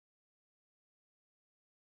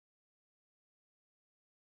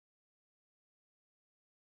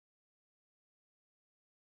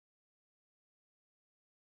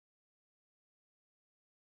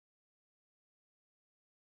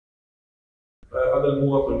أنا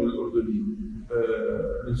المواطن الأردني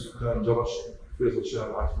من سكان جرش، فيصل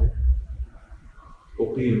شهر عتمة.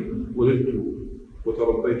 ولدت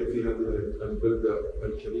وتربيت في هذه البلدة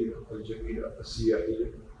الكريمة الجميلة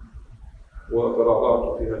السياحية،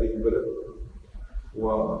 وترعرعت في هذه البلد،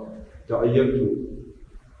 وتعينت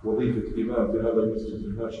وظيفة إمام في هذا المسجد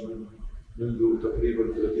الهاشمي منذ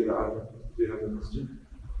تقريبا 30 عاما في هذا المسجد.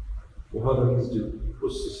 وهذا المسجد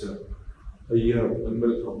أسس أيام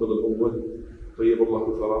الملك عبد الله الأول طيب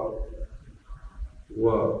الله ثراه،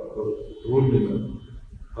 ورمم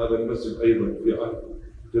هذا المسجد أيضا في عهد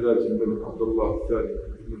جلالة الملك عبد الله الثاني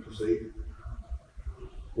بن الحسين.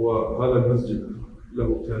 وهذا المسجد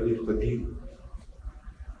له تاريخ قديم،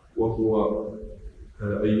 وهو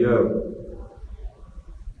أيام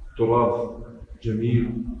تراث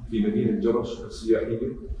جميل في مدينة جرش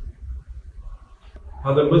السياحية.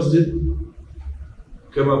 هذا المسجد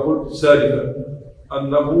كما قلت سالفا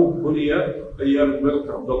أنه بني أيام الملك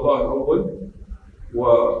عبد الله الأول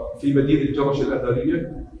وفي مدينة جرش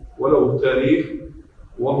الأثرية، وله تاريخ،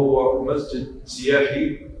 وهو مسجد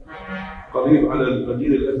سياحي قريب على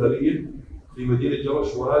المدينة الأثرية في مدينة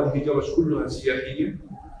جرش، وهذه جرش كلها سياحية،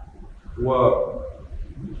 وله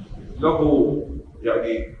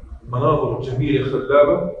يعني مناظر جميلة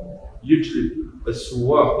خلابة يجلب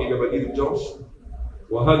السواح إلى مدينة جرش.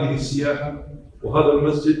 وهذه السياحة وهذا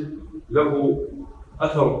المسجد له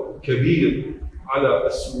أثر كبير على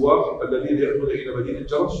السواح الذين يأتون إلى مدينة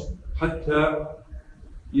جرش، حتى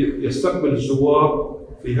يستقبل الزوار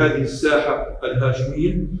في هذه الساحة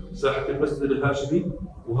الهاشمية، ساحة المسجد الهاشمي،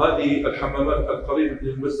 وهذه الحمامات القريبة من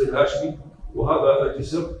المسجد الهاشمي. وهذا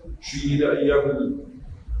الجسر شيد أيام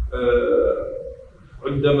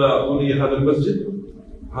عندما بني هذا المسجد،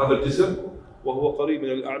 هذا الجسر، وهو قريب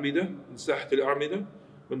من الأعمدة، من ساحة الأعمدة.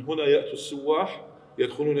 من هنا يأتي السواح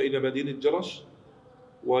يدخلون إلى مدينة جرش،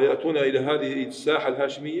 ويأتون إلى هذه الساحة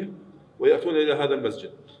الهاشمية، ويأتون إلى هذا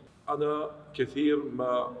المسجد. أنا كثير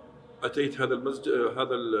ما أتيت هذا المسجد،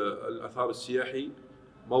 هذا الآثار السياحي،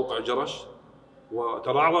 موقع جرش،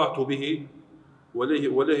 وترعرعت به،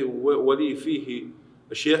 ولي فيه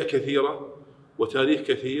أشياء كثيرة وتاريخ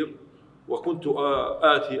كثير. وكنت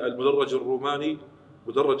آتي المدرج الروماني،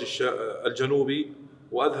 مدرج الجنوبي،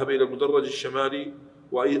 وأذهب إلى المدرج الشمالي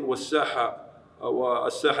والساحة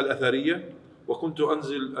الأثرية، وكنت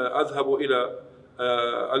أذهب إلى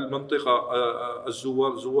المنطقة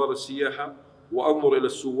زوار السياحة، وأنظر إلى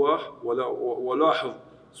السواح، ولاحظ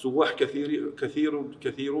سواح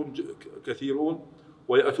كثيرون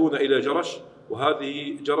ويأتون إلى جرش.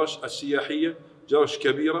 وهذه جرش السياحية جرش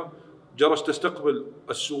كبيرة، جرش تستقبل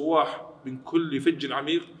السواح من كل فج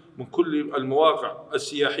عميق، من كل المواقع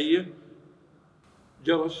السياحية.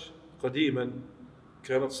 جرش قديما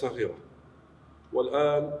كانت صغيرة،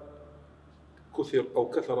 والآن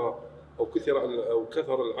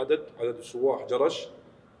كثر عدد سواح جرش،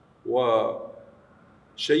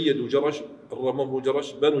 وشيدوا جرش، رمموا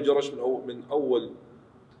جرش، بنوا جرش من أول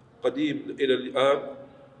قديم إلى الآن.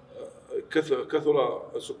 كثر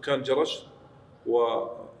سكان جرش،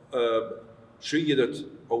 وشيدت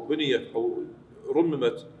أو بنيت أو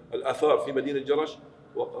رممت الآثار في مدينة جرش،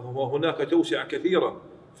 وهناك توسعة كثيرة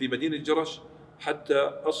في مدينة جرش، حتى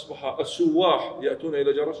أصبح السواح يأتون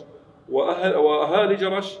إلى جرش. وأهالي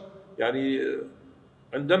جرش يعني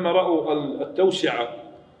عندما رأوا التوسعة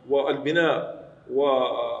والبناء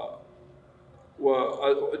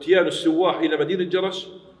واتيان السواح إلى مدينة جرش،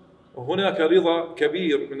 هناك رضا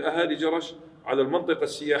كبير من أهالي جرش على المنطقة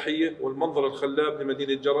السياحية والمنظر الخلاب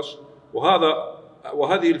لمدينة جرش.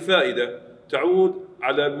 وهذه الفائدة تعود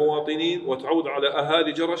على المواطنين وتعود على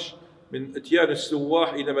أهالي جرش من اتيان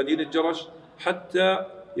السواح إلى مدينة جرش، حتى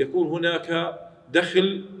يكون هناك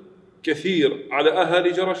دخل كثير على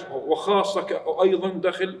أهالي جرش، وخاصة أيضا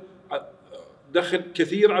دخل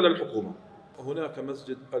كثير على الحكومة. هناك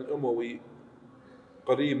مسجد الأموي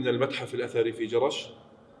قريب من المتحف الأثري في جرش،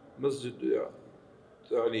 مسجد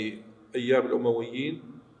يعني أيام الأمويين،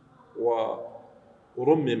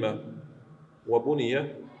 ورمم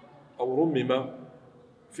وبني أو رمم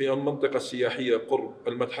في المنطقة السياحية قرب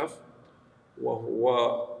المتحف.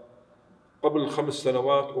 وقبل 5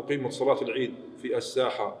 سنوات أقيمت صلاة العيد في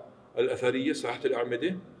الساحة الأثرية، ساحة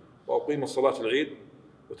الأعمدة، وأقيمت صلاة العيد،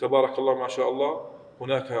 وتبارك الله ما شاء الله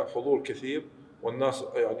هناك حضور كثير، والناس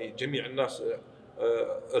يعني جميع الناس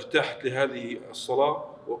ارتاحت لهذه الصلاة.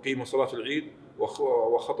 وأقيم صلاة العيد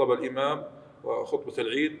وخطب الإمام وخطبة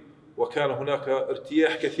العيد، وكان هناك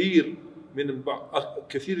ارتياح كثير من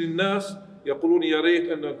كثير الناس يقولون يا ريت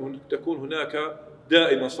أن تكون هناك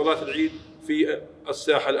دائما صلاة العيد في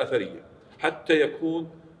الساحة الأثرية، حتى يكون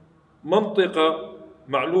منطقة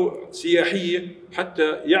سياحية،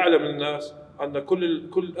 حتى يعلم الناس أن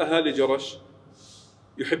كل أهالي جرش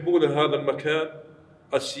يحبون هذا المكان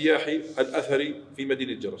السياحي الأثري في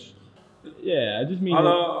مدينة جرش.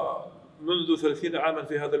 أنا منذ 30 عاما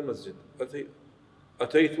في هذا المسجد،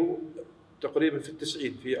 أتيت تقريبا في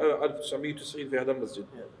 90 في 1990 في هذا المسجد،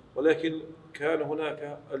 ولكن كان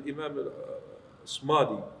هناك الإمام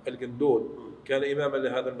الصمادي القندول كان إماما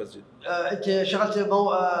لهذا المسجد. أنت شغلت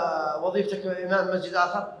وظيفتك إمام مسجد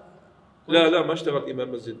آخر؟ لا ما اشتغلت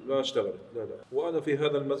إمام مسجد، ما اشتغلت، لا. وأنا في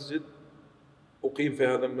هذا المسجد أقيم في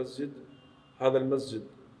هذا المسجد. هذا المسجد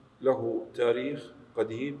له تاريخ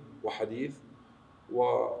قديم وحديث،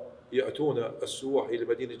 ويأتون السواح إلى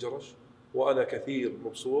مدينة جرش، وأنا كثير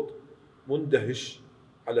مبسوط مندهش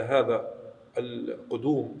على هذا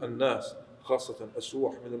القدوم الناس، خاصة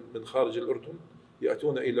السواح من خارج الأردن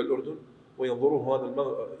يأتون إلى الأردن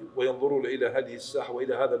وينظرون إلى هذه الساحة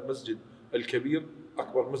وإلى هذا المسجد الكبير،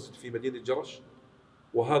 أكبر مسجد في مدينة جرش.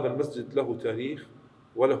 وهذا المسجد له تاريخ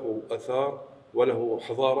وله آثار وله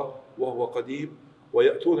حضارة وهو قديم،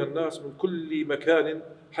 ويأتون الناس من كل مكان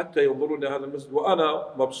حتى ينظرون إلى هذا المسجد.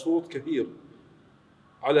 وأنا مبسوط كثير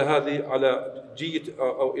على جية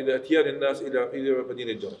أو إلى أتيان الناس إلى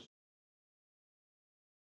مدينة جرش.